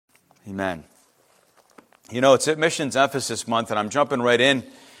Amen. You know, it's Missions Emphasis Month, and I'm jumping right in,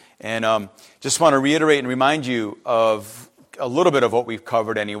 and just want to reiterate and remind you of a little bit of what we've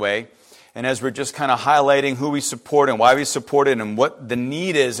covered anyway. And as we're just kind of highlighting who we support and why we support it and what the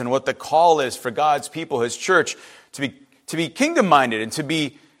need is and what the call is for God's people, His church, to be kingdom-minded and to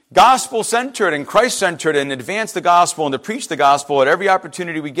be gospel-centered and Christ-centered and advance the gospel and to preach the gospel at every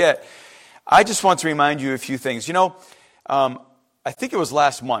opportunity we get. I just want to remind you a few things. You know, I think it was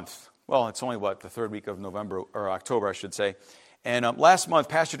last month. Well, it's only, the third week of November, or October, I should say. And last month,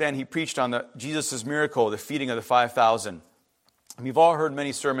 Pastor Dan, he preached on Jesus' miracle, the feeding of the 5,000. And we've all heard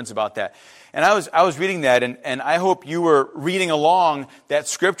many sermons about that. And I was reading that, and I hope you were reading along that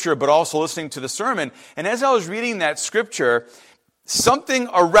scripture, but also listening to the sermon. And as I was reading that scripture, something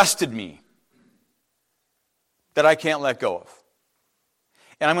arrested me that I can't let go of.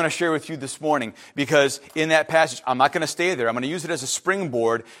 And I'm going to share with you this morning, because in that passage, I'm not going to stay there. I'm going to use it as a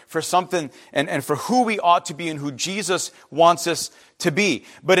springboard for something and for who we ought to be and who Jesus wants us to be.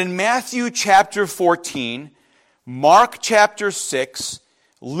 But in Matthew chapter 14, Mark chapter 6,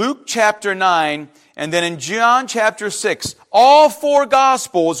 Luke chapter 9, and then in John chapter 6, all four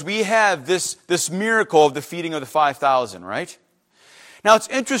Gospels, we have this miracle of the feeding of the 5,000, right? Now, it's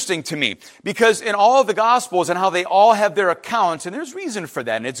interesting to me, because in all of the Gospels and how they all have their accounts, and there's reason for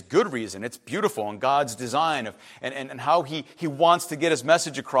that, and it's good reason, it's beautiful in God's design and how He wants to get His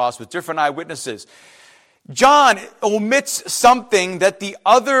message across with different eyewitnesses. John omits something that the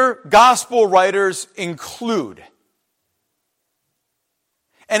other Gospel writers include.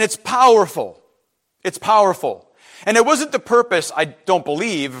 And it's powerful. It's powerful. And it wasn't the purpose, I don't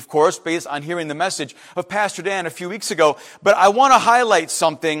believe, of course, based on hearing the message of Pastor Dan a few weeks ago, but I want to highlight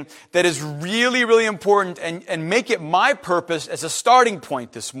something that is really, really important and make it my purpose as a starting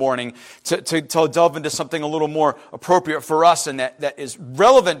point this morning to delve into something a little more appropriate for us and that is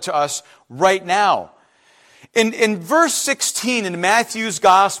relevant to us right now. In verse 16 in Matthew's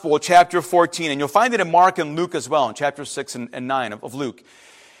Gospel, chapter 14, and you'll find it in Mark and Luke as well, in chapter 6 and 9 of Luke,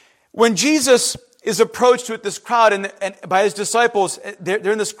 when Jesus is approached with this crowd and by His disciples, they're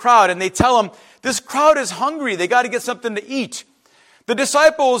in this crowd, and they tell Him, this crowd is hungry, they got to get something to eat. The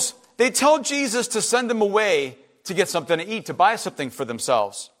disciples, they tell Jesus to send them away to get something to eat, to buy something for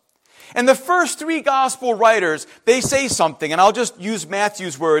themselves. And the first three Gospel writers, they say something, and I'll just use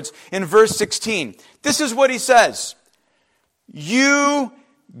Matthew's words in verse 16. This is what he says: you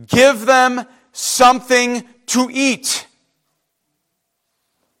give them something to eat.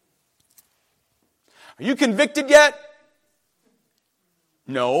 Are you convicted yet?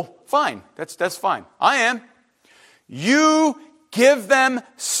 No. Fine. That's fine. I am. You give them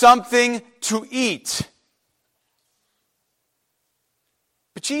something to eat.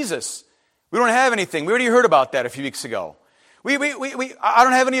 But Jesus, we don't have anything. We already heard about that a few weeks ago. I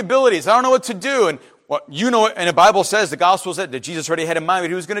don't have any abilities. I don't know what to do. And you know, and the Bible says, the Gospel said that Jesus already had in mind what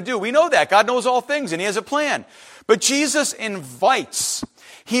He was going to do. We know that. God knows all things, and He has a plan. But Jesus invites.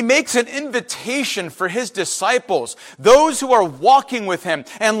 He makes an invitation for His disciples, those who are walking with Him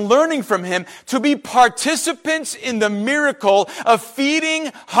and learning from Him, to be participants in the miracle of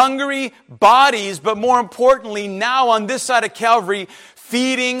feeding hungry bodies, but more importantly, now on this side of Calvary,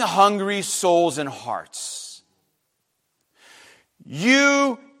 feeding hungry souls and hearts.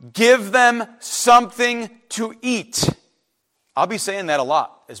 You give them something to eat. I'll be saying that a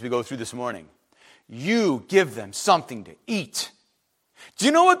lot as we go through this morning. You give them something to eat. Do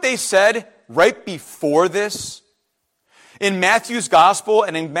you know what they said right before this? In Matthew's Gospel,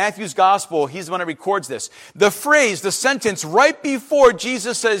 and in Matthew's Gospel, he's the one that records this. The phrase, the sentence right before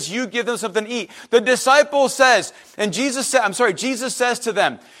Jesus says, you give them something to eat. The disciple says, Jesus says to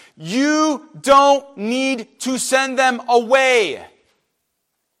them, you don't need to send them away.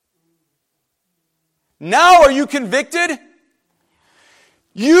 Now are you convicted?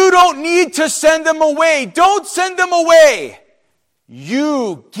 You don't need to send them away. Don't send them away.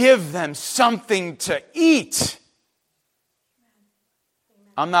 You give them something to eat.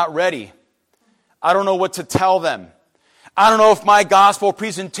 I'm not ready. I don't know what to tell them. I don't know if my gospel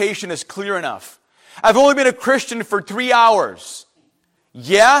presentation is clear enough. I've only been a Christian for 3 hours.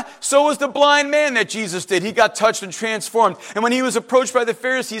 Yeah, so was the blind man that Jesus did. He got touched and transformed. And when he was approached by the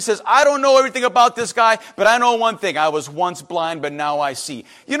Pharisees, he says, I don't know everything about this guy, but I know one thing. I was once blind, but now I see.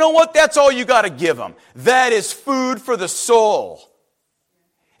 You know what? That's all you got to give him. That is food for the soul.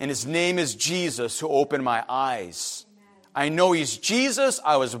 And His name is Jesus, who opened my eyes. I know He's Jesus.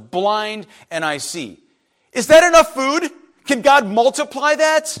 I was blind and I see. Is that enough food? Can God multiply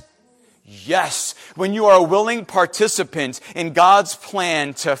that? Yes, when you are a willing participant in God's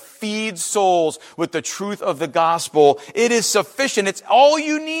plan to feed souls with the truth of the gospel, it is sufficient. It's all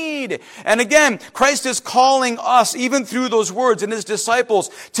you need. And again, Christ is calling us, even through those words, and his disciples,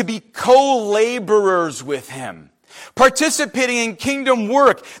 to be co-laborers with him. Participating in kingdom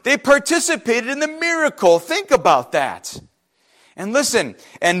work. They participated in the miracle. Think about that. And listen,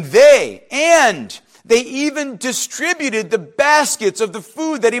 they even distributed the baskets of the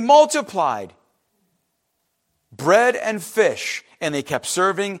food that he multiplied. Bread and fish. And they kept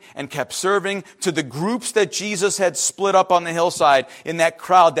serving to the groups that Jesus had split up on the hillside in that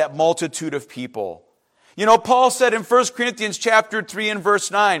crowd, that multitude of people. You know, Paul said in 1 Corinthians chapter 3 and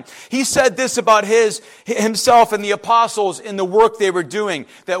verse 9, he said this about himself and the apostles in the work they were doing,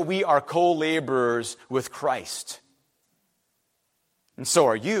 that we are co-laborers with Christ. And so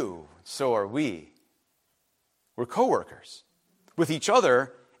are you, so are we. We're co-workers with each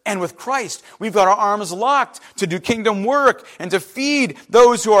other and with Christ. We've got our arms locked to do kingdom work and to feed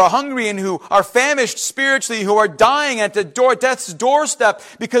those who are hungry and who are famished spiritually, who are dying at death's doorstep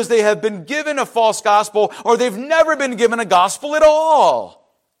because they have been given a false gospel or they've never been given a gospel at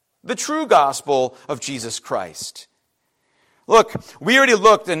all. The true gospel of Jesus Christ. Look, we already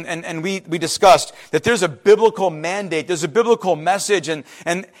looked and we discussed that there's a biblical mandate, there's a biblical message, and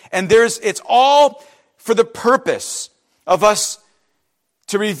it's all for the purpose of us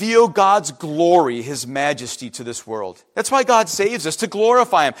to reveal God's glory, his majesty to this world. That's why God saves us, to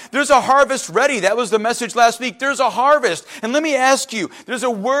glorify him. There's a harvest ready. That was the message last week. There's a harvest. And let me ask you, there's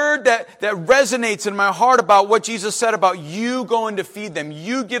a word that resonates in my heart about what Jesus said about you going to feed them.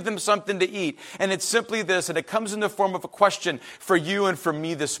 You give them something to eat. And it's simply this, and it comes in the form of a question for you and for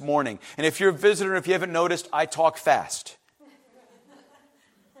me this morning. And if you're a visitor, if you haven't noticed, I talk fast.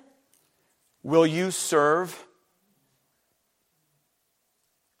 Will you serve?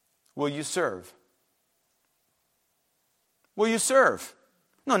 Will you serve? Will you serve?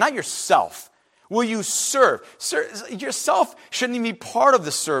 No, not yourself. Will you serve? Yourself shouldn't even be part of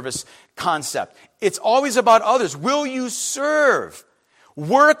the service concept. It's always about others. Will you serve?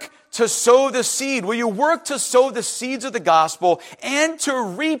 Work to sow the seed. Will you work to sow the seeds of the gospel and to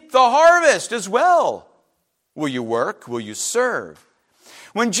reap the harvest as well? Will you work? Will you serve?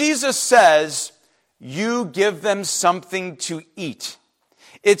 When Jesus says, you give them something to eat,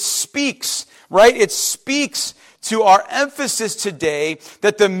 it speaks, right? It speaks to our emphasis today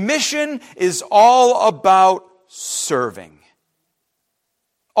that the mission is all about serving.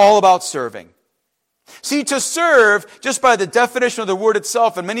 All about serving. See, to serve, just by the definition of the word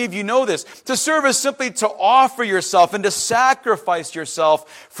itself, and many of you know this, to serve is simply to offer yourself and to sacrifice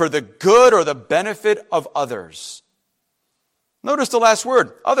yourself for the good or the benefit of others. Notice the last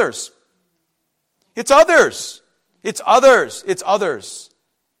word, others. It's others. It's others. It's others.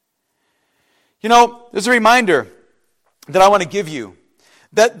 You know, there's a reminder that I want to give you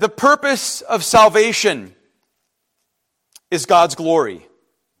that the purpose of salvation is God's glory.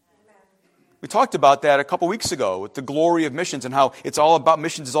 We talked about that a couple weeks ago with the glory of missions and how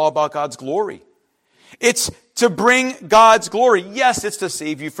missions is all about God's glory. It's to bring God's glory. Yes, it's to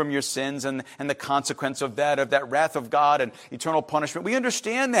save you from your sins and the consequence of that wrath of God and eternal punishment. We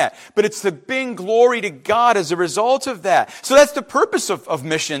understand that. But it's to bring glory to God as a result of that. So that's the purpose of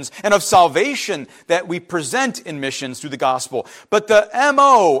missions and of salvation that we present in missions through the gospel. But the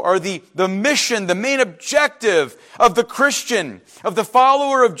MO, or the mission, the main objective of the Christian, of the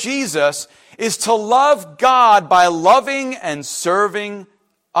follower of Jesus, is to love God by loving and serving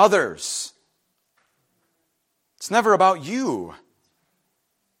others. It's never about you.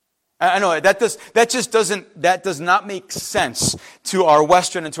 I know that does not make sense to our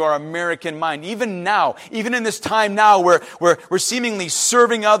Western and to our American mind. Even now, even in this time now where we're seemingly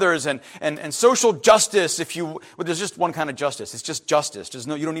serving others and social justice, there's just one kind of justice. It's just justice.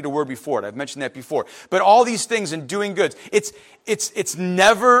 You don't need a word before it. I've mentioned that before. But all these things and doing good, it's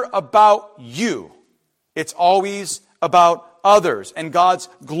never about you. It's always about others and God's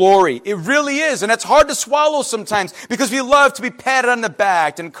glory. It really is. And it's hard to swallow sometimes because we love to be patted on the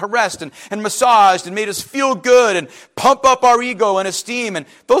back and caressed and massaged and made us feel good and pump up our ego and esteem. And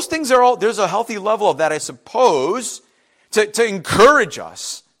those things there's a healthy level of that, I suppose, to encourage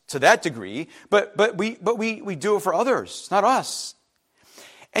us to that degree. But we do it for others. It's not us.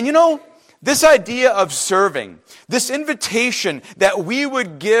 And you know, this idea of serving, this invitation that we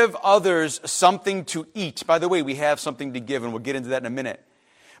would give others something to eat. By the way, we have something to give, and we'll get into that in a minute.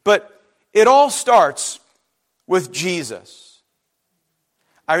 But it all starts with Jesus.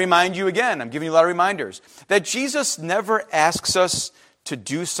 I remind you again, I'm giving you a lot of reminders, that Jesus never asks us to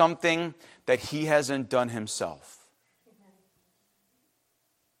do something that he hasn't done himself.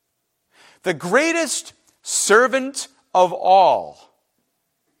 The greatest servant of all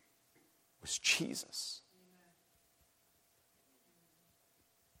was Jesus.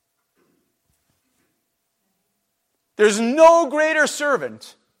 There's no greater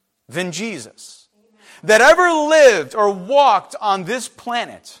servant than Jesus that ever lived or walked on this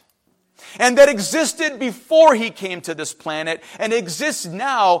planet, and that existed before he came to this planet and exists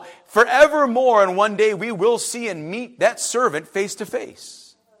now forevermore. And one day we will see and meet that servant face to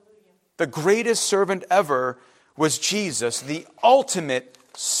face. The greatest servant ever was Jesus, the ultimate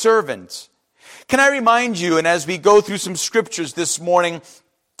servant. Can I remind you, and as we go through some scriptures this morning,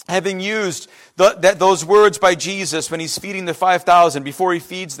 having used those words by Jesus when he's feeding the 5,000 before he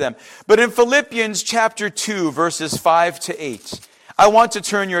feeds them. But in Philippians chapter 2, verses 5 to 8, I want to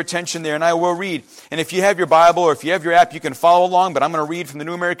turn your attention there, and I will read. And if you have your Bible or if you have your app, you can follow along, but I'm going to read from the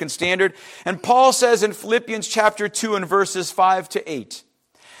New American Standard. And Paul says in Philippians chapter 2 and verses 5 to 8,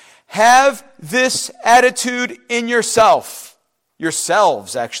 have this attitude in yourselves,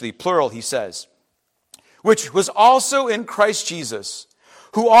 actually, plural, he says, which was also in Christ Jesus,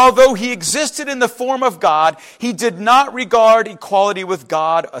 who, although he existed in the form of God, he did not regard equality with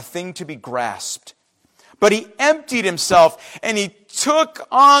God a thing to be grasped. But he emptied himself, and he took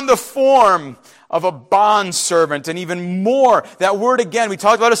on the form of a bondservant, and even more, that word again, we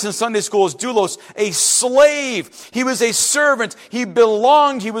talked about this in Sunday school, is doulos, a slave. He was a servant. He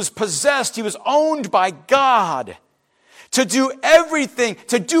belonged. He was possessed. He was owned by God. To do everything,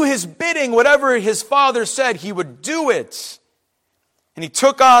 to do his bidding, whatever his Father said, he would do it. And he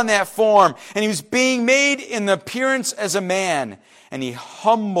took on that form, and he was being made in the appearance as a man, and he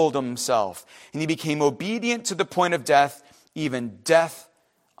humbled himself, and he became obedient to the point of death, even death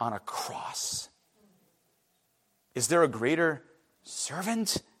on a cross. Is there a greater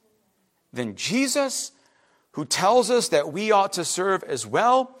servant than Jesus, who tells us that we ought to serve as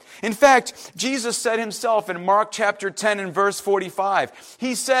well? In fact, Jesus said himself in Mark chapter 10 and verse 45,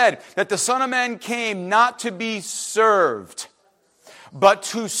 he said that the Son of Man came not to be served, but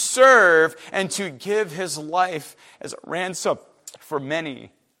to serve and to give his life as a ransom for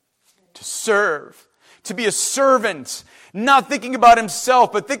many. To serve. To be a servant. Not thinking about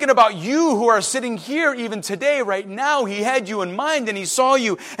himself, but thinking about you who are sitting here even today, right now. He had you in mind, and he saw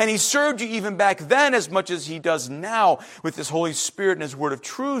you, and he served you even back then as much as he does now with his Holy Spirit and his word of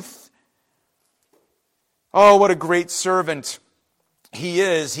truth. Oh, what a great servant he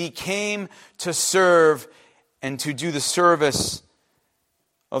is. He came to serve and to do the service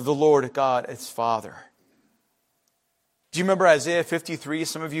of the Lord God, its Father. Do you remember Isaiah 53?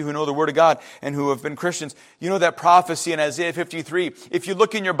 Some of you who know the Word of God and who have been Christians, you know that prophecy in Isaiah 53. If you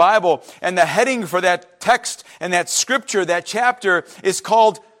look in your Bible, and the heading for that text and that scripture, that chapter, is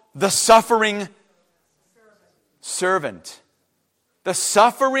called the suffering servant. The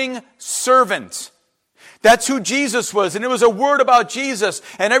suffering servant. That's who Jesus was. And it was a word about Jesus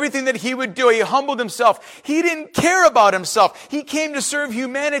and everything that he would do. He humbled himself. He didn't care about himself. He came to serve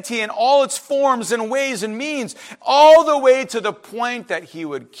humanity in all its forms and ways and means, all the way to the point that he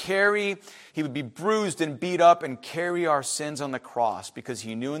would be bruised and beat up and carry our sins on the cross, because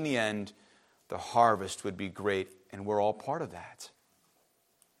he knew in the end the harvest would be great, and we're all part of that.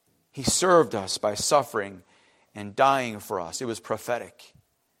 He served us by suffering and dying for us. It was prophetic.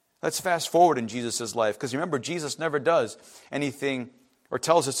 Let's fast forward in Jesus' life, because remember, Jesus never does anything or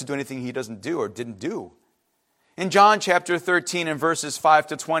tells us to do anything he doesn't do or didn't do. In John chapter 13 and verses 5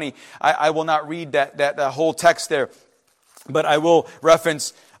 to 20, I will not read that whole text there, but I will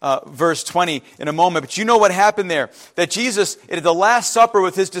reference verse 20 in a moment. But you know what happened there. That Jesus, at the Last Supper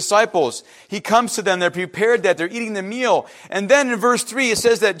with his disciples, he comes to them, they're prepared, that they're eating the meal. And then in verse 3, it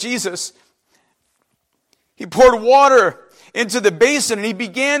says that Jesus, he poured water into the basin, and he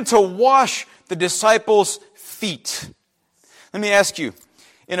began to wash the disciples' feet. Let me ask you,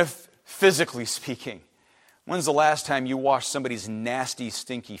 physically speaking, when's the last time you washed somebody's nasty,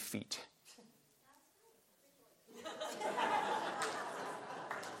 stinky feet?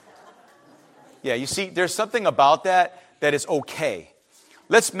 Yeah, you see, there's something about that is okay.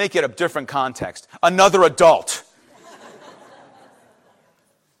 Let's make it a different context. Another adult.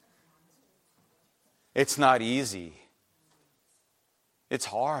 It's not easy. It's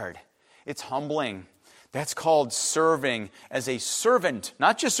hard. It's humbling. That's called serving as a servant.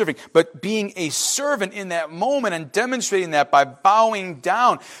 Not just serving, but being a servant in that moment and demonstrating that by bowing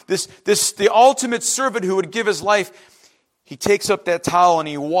down. The ultimate servant who would give his life, he takes up that towel and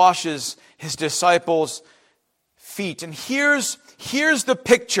he washes his disciples' feet. And here's the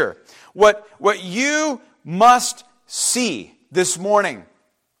picture. What you must see this morning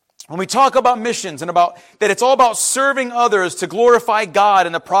When we talk about missions and about that it's all about serving others to glorify God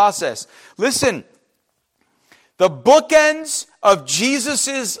in the process, listen, the bookends of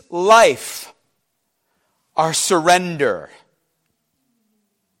Jesus' life are surrender.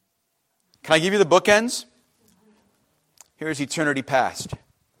 Can I give you the bookends? Here's eternity past.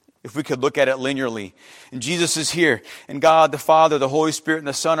 If we could look at it linearly. And Jesus is here. And God, the Father, the Holy Spirit, and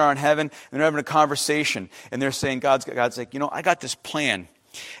the Son are in heaven. And they're having a conversation. And they're saying, God's like, I got this plan.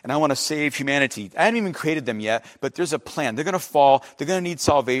 And I want to save humanity. I haven't even created them yet. But there's a plan. They're going to fall. They're going to need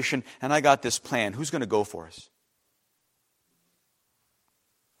salvation. And I got this plan. Who's going to go for us?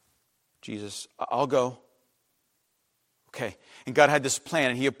 Jesus, I'll go. Okay. And God had this plan.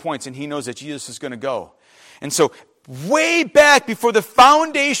 And He appoints. And He knows that Jesus is going to go. And so, way back before the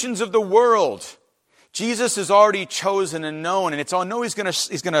foundations of the world, Jesus is already chosen and known, and it's all know He's going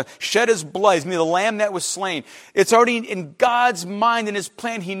to shed His blood. He's going to be the Lamb that was slain. It's already in God's mind and His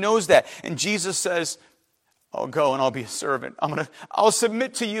plan. He knows that, and Jesus says, "I'll go and I'll be a servant. I'll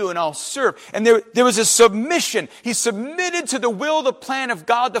submit to you and I'll serve." And there was a submission. He submitted to the will, the plan of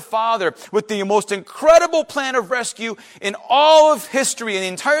God the Father, with the most incredible plan of rescue in all of history, in the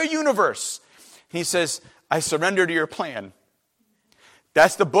entire universe. He says, "I surrender to your plan."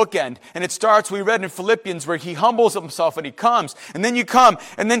 That's the bookend. And it starts, we read in Philippians, where He humbles Himself and He comes. And then you come,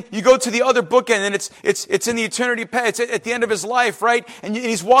 and then you go to the other bookend, and it's in the eternity past. It's at the end of His life, right? And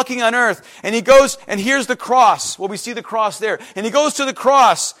He's walking on earth. And He goes, and here's the cross. Well, we see the cross there. And He goes to the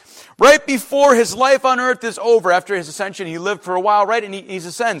cross right before His life on earth is over. After His ascension, He lived for a while, right? And He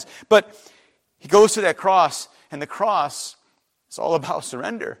ascends. But He goes to that cross, and the cross is all about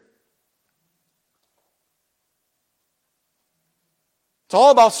surrender. It's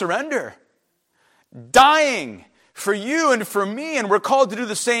all about surrender. Dying for you and for me. And we're called to do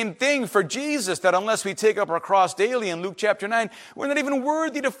the same thing for Jesus, that unless we take up our cross daily in Luke chapter 9, we're not even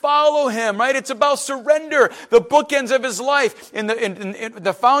worthy to follow Him, right? It's about surrender. The bookends of His life, in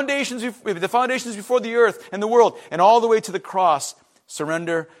the foundations before the earth and the world, and all the way to the cross.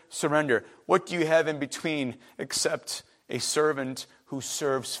 Surrender, surrender. What do you have in between except a servant who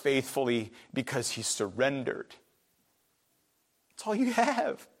serves faithfully because he surrendered? That's all you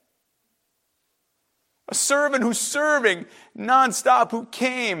have. A servant who's serving nonstop, who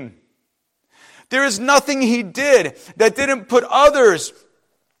came. There is nothing He did that didn't put others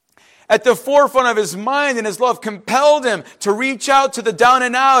at the forefront of His mind, and His love compelled Him to reach out to the down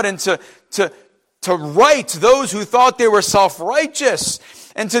and out, and to right those who thought they were self-righteous,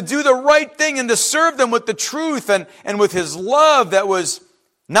 and to do the right thing, and to serve them with the truth and with His love that was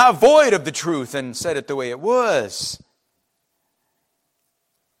not void of the truth, and said it the way it was.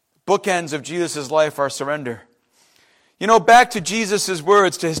 Bookends of Jesus' life are surrender. Back to Jesus'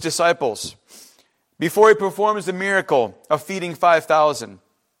 words to His disciples before He performs the miracle of feeding 5,000.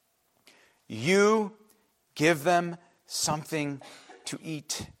 You give them something to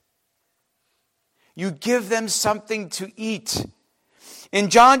eat. You give them something to eat. In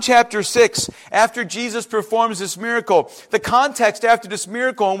John chapter 6, after Jesus performs this miracle, the context after this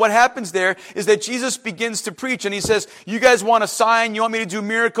miracle and what happens there is that Jesus begins to preach, and He says, you guys want a sign, you want me to do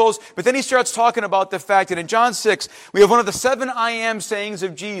miracles, but then He starts talking about the fact that in John 6, we have one of the 7 I am sayings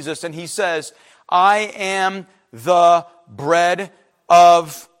of Jesus, and He says, I am the bread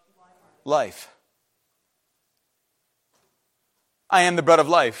of life. I am the bread of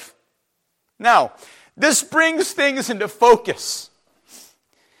life. Now, this brings things into focus.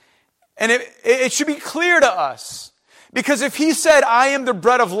 And it should be clear to us. Because if He said, I am the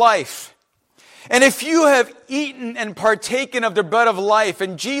bread of life, and if you have eaten and partaken of the bread of life,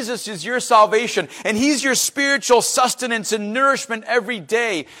 and Jesus is your salvation, and He's your spiritual sustenance and nourishment every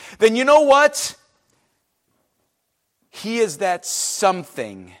day, then you know what? He is that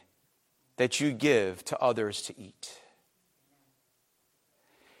something that you give to others to eat.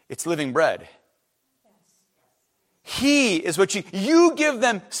 It's living bread. He is what you give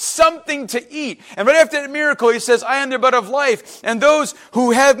them something to eat. And right after that miracle, He says, I am the bread of life. And those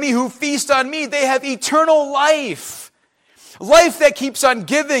who have me, who feast on me, they have eternal life. Life that keeps on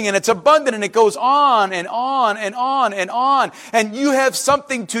giving, and it's abundant, and it goes on and on and on and on. And you have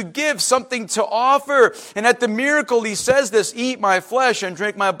something to give, something to offer. And at the miracle, He says this, eat my flesh and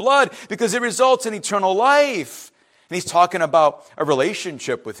drink my blood, because it results in eternal life. And He's talking about a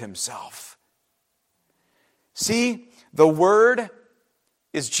relationship with Himself. See, the Word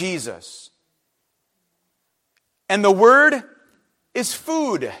is Jesus. And the Word is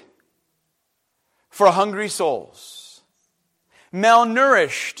food for hungry souls,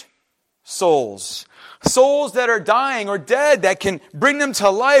 malnourished souls. Souls that are dying or dead that can bring them to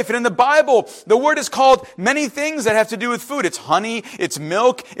life. And in the Bible, the word is called many things that have to do with food. It's honey, it's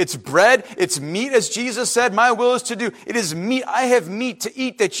milk, it's bread, it's meat. As Jesus said, my will is to do. It is meat. I have meat to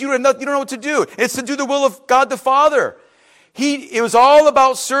eat that you don't know what to do. It's to do the will of God the Father. It was all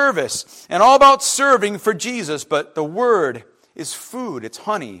about service and all about serving for Jesus. But the word is food. It's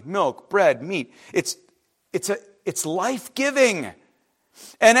honey, milk, bread, meat. It's life-giving.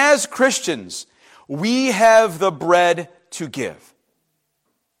 And as Christians, we have the bread to give.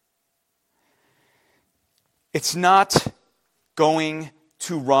 It's not going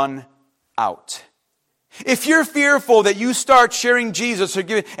to run out. If you're fearful that you start sharing Jesus or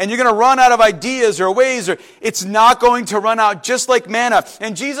giving, and you're going to run out of ideas or ways, it's not going to run out, just like manna.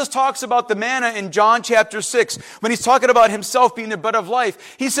 And Jesus talks about the manna in John chapter 6, when he's talking about himself being the bread of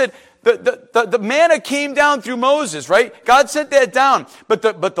life. He said, the manna came down through Moses, right? God sent that down. But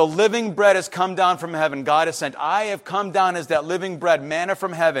the living bread has come down from heaven. God has sent, I have come down as that living bread, manna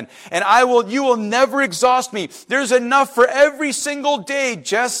from heaven. And you will never exhaust me. There's enough for every single day,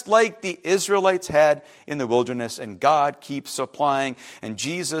 just like the Israelites had in the wilderness. And God keeps supplying. And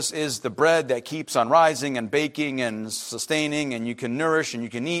Jesus is the bread that keeps on rising and baking and sustaining. And you can nourish and you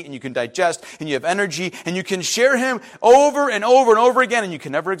can eat and you can digest and you have energy. And you can share Him over and over and over again. And you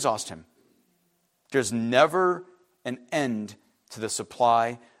can never exhaust Him. There's never an end to the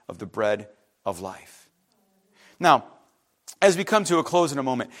supply of the bread of life. Now, as we come to a close in a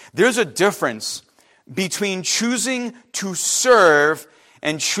moment, there's a difference between choosing to serve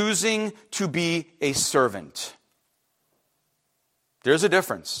and choosing to be a servant. There's a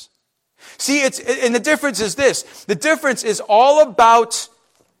difference. See, and the difference is this. The difference is all about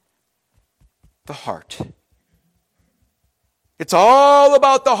the heart. It's all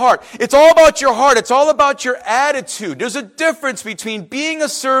about the heart. It's all about your heart. It's all about your attitude. There's a difference between being a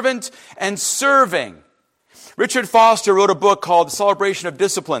servant and serving. Richard Foster wrote a book called The Celebration of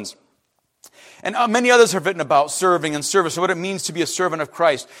Disciplines. And many others have written about serving and service and what it means to be a servant of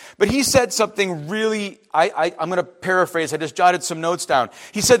Christ. But he said something really, I'm going to paraphrase. I just jotted some notes down.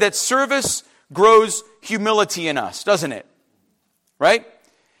 He said that service grows humility in us, doesn't it? Right?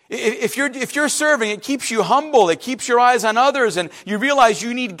 If you're serving, it keeps you humble. It keeps your eyes on others, and you realize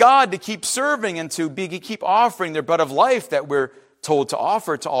you need God to keep serving and to keep offering the bread of life that we're told to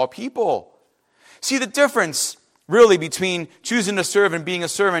offer to all people. See, the difference really between choosing to serve and being a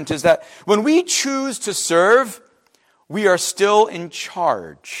servant is that when we choose to serve, we are still in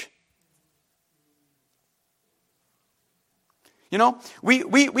charge. You know, we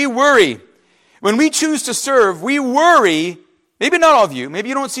worry. When we choose to serve, we worry. Maybe not all of you, maybe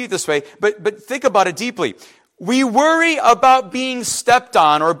you don't see it this way, but think about it deeply. We worry about being stepped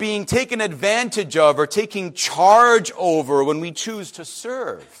on or being taken advantage of or taking charge over when we choose to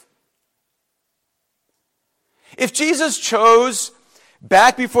serve. If Jesus chose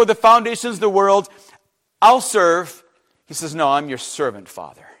back before the foundations of the world, I'll serve, he says, no, I'm your servant,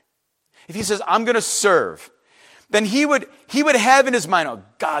 Father. If he says, I'm going to serve, then he would have in his mind, oh,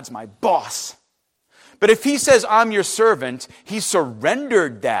 God's my boss. But if he says, I'm your servant, he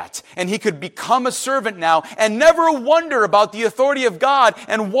surrendered that. And he could become a servant now and never wonder about the authority of God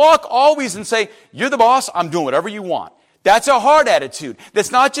and walk always and say, you're the boss, I'm doing whatever you want. That's a hard attitude.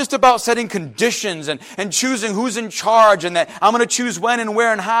 That's not just about setting conditions and choosing who's in charge and that I'm going to choose when and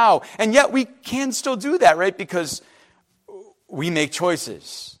where and how. And yet we can still do that, right? Because we make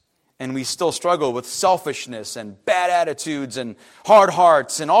choices. And we still struggle with selfishness and bad attitudes and hard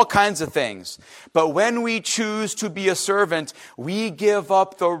hearts and all kinds of things. But when we choose to be a servant, we give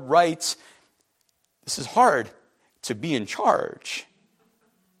up the right, this is hard, to be in charge.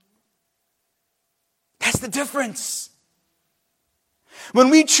 That's the difference. When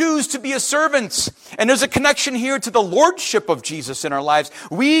we choose to be a servant, and there's a connection here to the lordship of Jesus in our lives,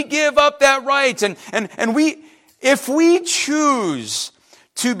 we give up that right. And if we choose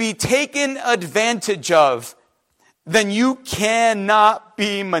to be taken advantage of, then you cannot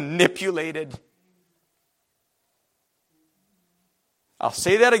be manipulated. I'll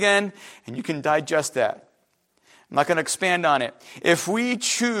say that again, and you can digest that. I'm not going to expand on it. If we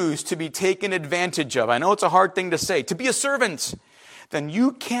choose to be taken advantage of, I know it's a hard thing to say, to be a servant, then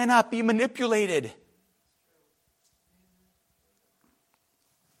you cannot be manipulated.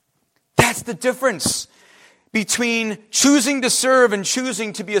 That's the difference between choosing to serve and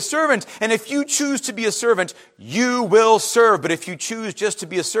choosing to be a servant. And if you choose to be a servant, you will serve. But if you choose just to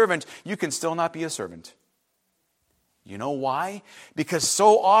be a servant, you can still not be a servant. You know why? Because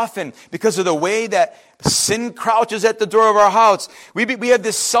so often, because of the way that sin crouches at the door of our house, we have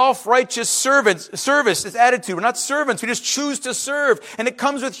this self-righteous service, this attitude. We're not servants. We just choose to serve. And it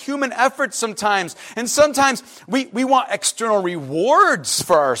comes with human effort sometimes. And sometimes we want external rewards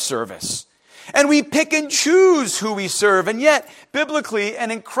for our service. And we pick and choose who we serve. And yet, biblically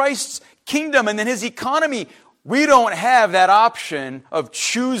and in Christ's kingdom and in his economy, we don't have that option of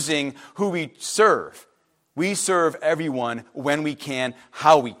choosing who we serve. We serve everyone when we can,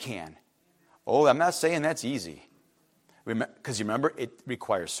 how we can. Oh, I'm not saying that's easy. Because remember, it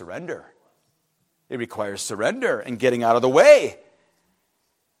requires surrender. It requires surrender and getting out of the way.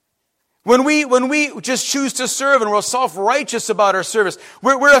 When we just choose to serve and we're self-righteous about our service,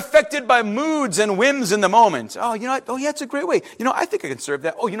 we're affected by moods and whims in the moment. Oh, you know what? Oh, yeah, it's a great way. You know, I think I can serve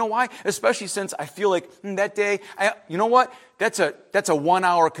that. Oh, you know why? Especially since I feel like that day, you know what? That's a 1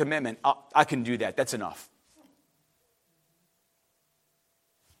 hour commitment. I can do that. That's enough.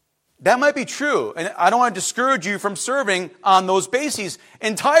 That might be true, and I don't want to discourage you from serving on those bases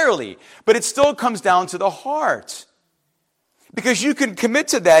entirely, but it still comes down to the heart. Because you can commit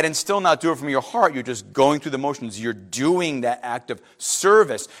to that and still not do it from your heart. You're just going through the motions. You're doing that act of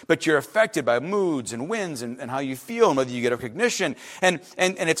service, but you're affected by moods and winds and how you feel and whether you get recognition. And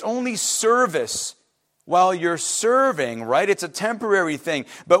it's only service while you're serving, right? It's a temporary thing.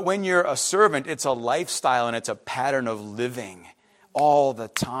 But when you're a servant, it's a lifestyle and it's a pattern of living all the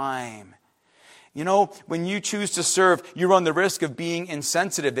time. You know, when you choose to serve, you run the risk of being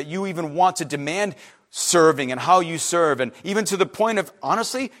insensitive, that you even want to demand serving and how you serve, and even to the point of,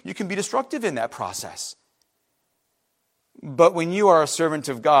 honestly, you can be destructive in that process. But when you are a servant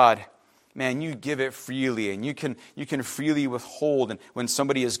of God, man, you give it freely, and you can freely withhold. And when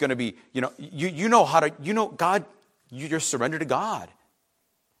somebody is going to be, you know how to, God, you're surrendered to God.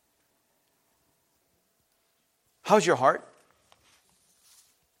 How's your heart?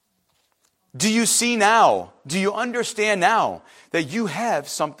 Do you see now? Do you understand now that you have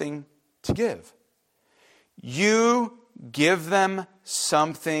something to give? You give them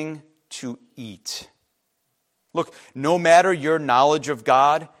something to eat. Look, no matter your knowledge of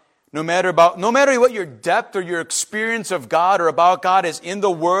God, no matter what your depth or your experience of God or about God is in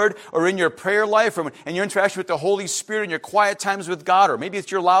the Word or in your prayer life and your interaction with the Holy Spirit and your quiet times with God, or maybe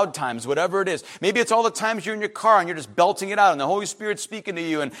it's your loud times, whatever it is. Maybe it's all the times you're in your car and you're just belting it out and the Holy Spirit's speaking to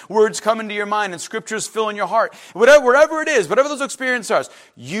you and words come into your mind and scriptures fill in your heart. Whatever it is, whatever those experiences are,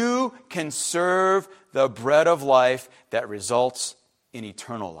 you can serve the bread of life that results in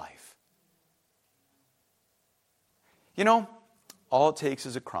eternal life. You know, all it takes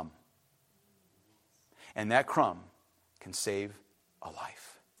is a crumb. And that crumb can save a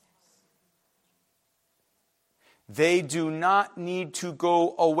life. They do not need to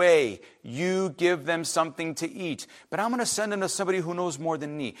go away. You give them something to eat. But I'm going to send them to somebody who knows more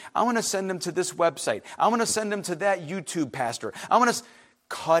than me. I'm going to send them to this website. I'm going to send them to that YouTube pastor. I'm going to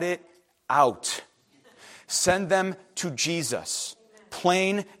cut it out. Send them to Jesus.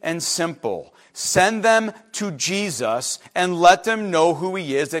 Plain and simple. Send them to Jesus and let them know who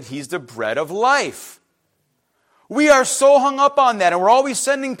He is, that He's the bread of life. We are so hung up on that, and we're always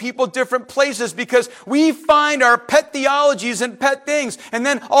sending people different places because we find our pet theologies and pet things, and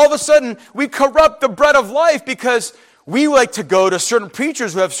then all of a sudden we corrupt the bread of life because we like to go to certain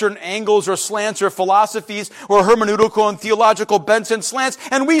preachers who have certain angles or slants or philosophies or hermeneutical and theological bents and slants,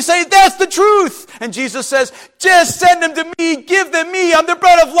 and we say, that's the truth. And Jesus says, just send them to me, give them me, I'm the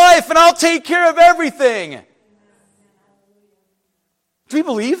bread of life, and I'll take care of everything. Do we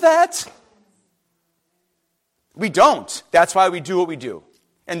believe that? We don't. That's why we do what we do.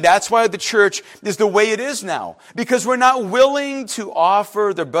 And that's why the church is the way it is now. Because we're not willing to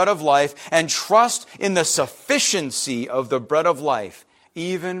offer the bread of life and trust in the sufficiency of the bread of life,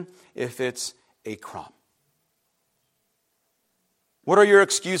 even if it's a crumb. What are your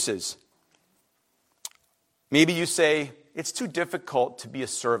excuses? Maybe you say, it's too difficult to be a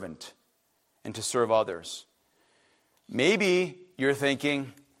servant and to serve others. Maybe you're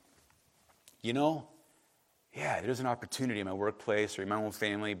thinking, yeah, there's an opportunity in my workplace or in my own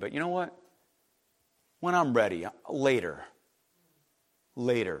family, but you know what? When I'm ready, later.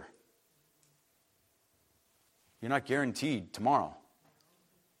 You're not guaranteed tomorrow.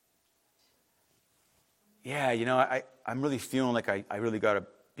 Yeah, I'm really feeling like I really got to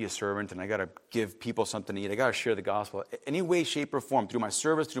be a servant and I got to give people something to eat. I got to share the gospel. Any way, shape, or form, through my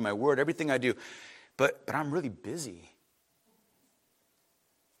service, through my word, everything I do. But I'm really busy.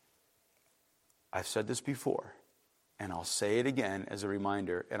 I've said this before, and I'll say it again as a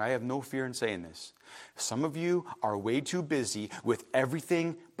reminder, and I have no fear in saying this. Some of you are way too busy with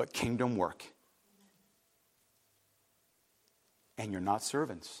everything but kingdom work. and you're not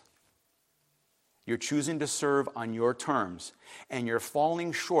servants. You're choosing to serve on your terms, and you're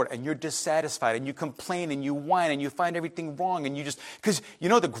falling short, and you're dissatisfied, and you complain, and you whine, and you find everything wrong, and you just, because you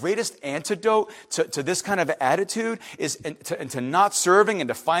know the greatest antidote to this kind of attitude is to not serving and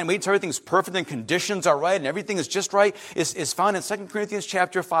to find, wait until everything's perfect and conditions are right and everything is just right, is found in 2 Corinthians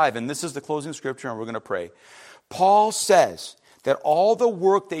chapter 5, and this is the closing scripture, and we're going to pray. Paul says that all the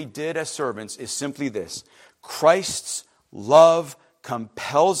work they did as servants is simply this: Christ's love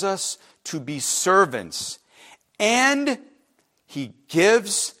compels us to be servants, and he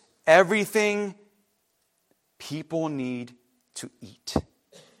gives everything people need to eat.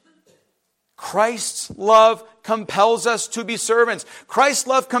 Christ's love compels us to be servants. Christ's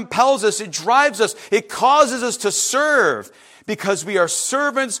love compels us, it drives us, it causes us to serve, because we are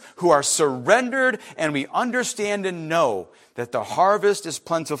servants who are surrendered, and we understand and know that the harvest is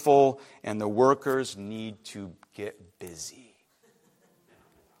plentiful and the workers need to get busy.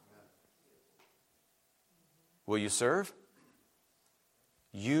 Will you serve?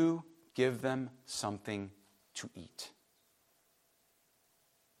 You give them something to eat.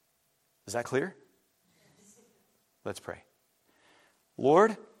 Is that clear? Let's pray.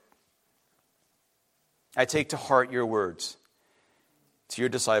 Lord, I take to heart your words to your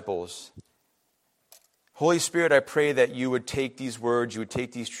disciples. Holy Spirit, I pray that you would take these words, you would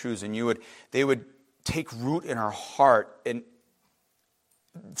take these truths, and they would take root in our heart, and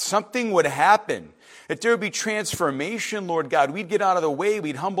something would happen. That there would be transformation, Lord God. We'd get out of the way,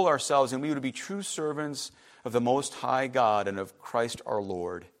 we'd humble ourselves, and we would be true servants of the Most High God and of Christ our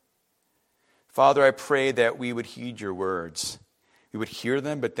Lord. Father, I pray that we would heed your words. We would hear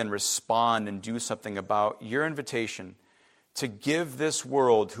them, but then respond and do something about your invitation to give this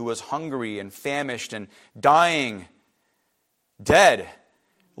world, who is hungry and famished and dying, dead,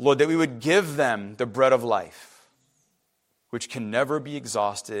 Lord, that we would give them the bread of life, which can never be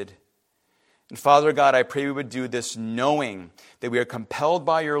exhausted. And Father God, I pray we would do this knowing that we are compelled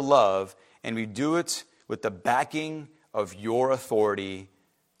by your love, and we do it with the backing of your authority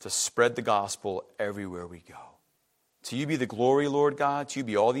to spread the gospel everywhere we go. To you be the glory, Lord God. To you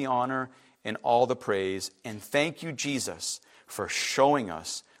be all the honor and all the praise. And thank you, Jesus, for showing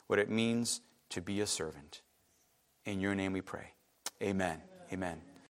us what it means to be a servant. In your name we pray. Amen. Amen.